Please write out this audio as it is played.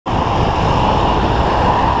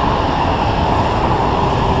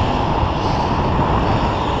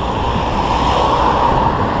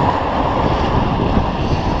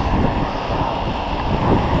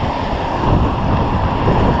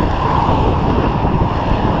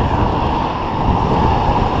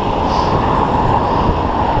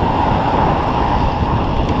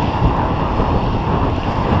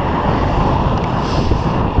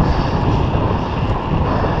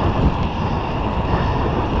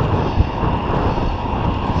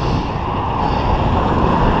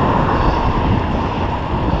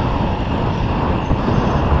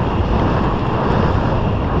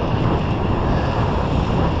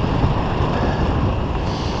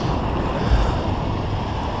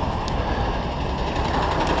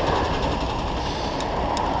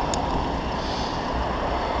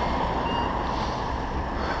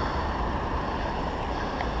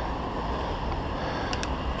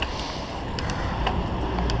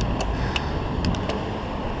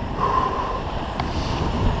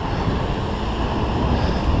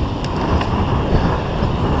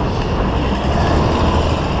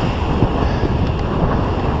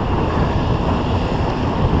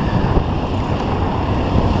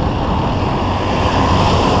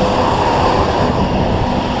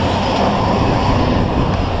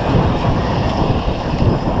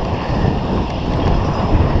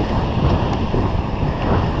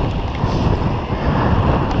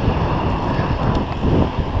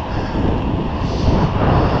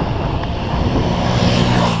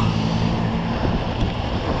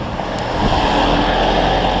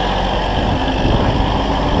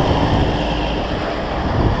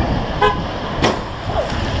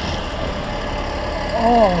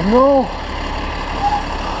Oh no!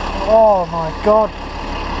 Oh my God!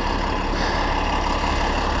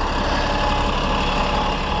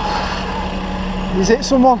 He's hit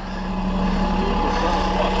someone.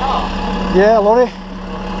 Yeah, lorry.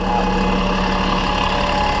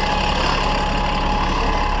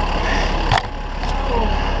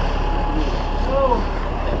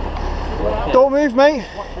 Don't move, mate.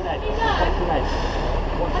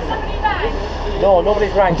 No,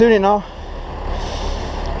 nobody's rang. I'm doing it now.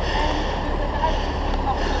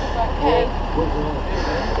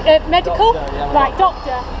 Medical? Right,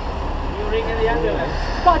 doctor. You ringing the ambulance?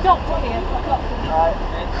 Got a doctor here. Got a doctor. Right.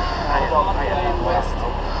 West.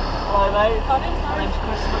 Hello, mate. My name's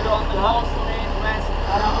Chris McDonald. West.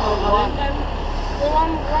 We're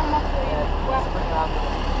on Mosley West.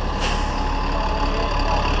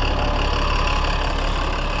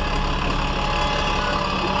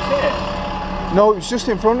 No, it was just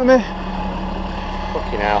in front of me.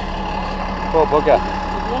 Fucking hell. Poor bugger.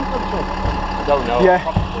 I don't know. Yeah,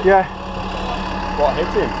 yeah. What hit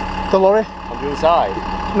him? The lorry. On the other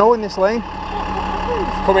side? No, in this lane.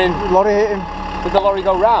 Coming. The lorry hit him. Did the lorry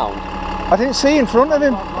go round? I didn't see in front of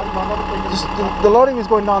him. Just, the lorry was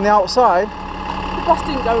going down the outside. The bus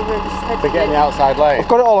didn't go over his head. To get in the outside lane? I've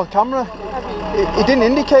got it all on camera. He didn't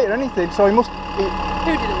indicate or anything, so he must... Who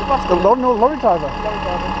did it? The bus? The lorry, no, the lorry driver. Lorry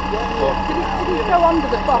driver. Did he go under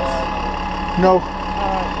the bus? No.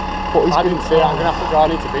 But he's I didn't see it. I'm going to have to go. I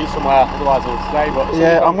need to be somewhere, otherwise I'll stay. But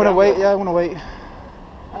yeah, I'm going to wait. Yeah, I'm going to wait.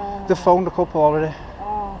 They've phoned a couple already.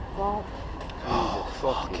 Oh, God. Jesus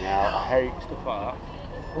fucking hell. I hate stuff like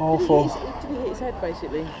that. Awful. Did he hit his head,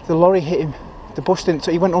 basically? The lorry hit him. The bus didn't.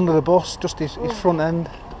 He went under the bus, just his front end.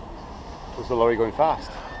 Was the lorry going fast?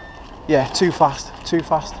 Yeah, too fast. Too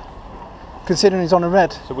fast. Considering he's on a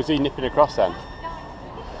red. So was he nipping across then?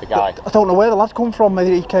 The guy? I don't know where the lad come from.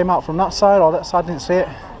 Maybe he came out from that side or that side. Didn't see it.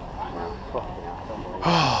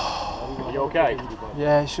 Are you okay?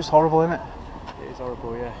 Yeah, it's just horrible, isn't it? It is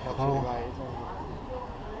horrible, yeah. Absolutely right. It is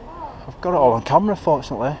horrible. I've got it all on camera,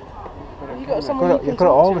 fortunately. You got someone You've got it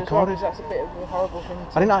all recorded. That's a bit of a horrible thing.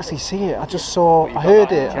 I didn't actually see it. I just saw. I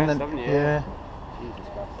heard it, and then yeah. Jesus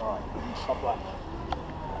Christ, alright. Stop that.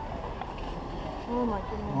 Oh my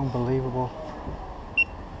goodness. Unbelievable.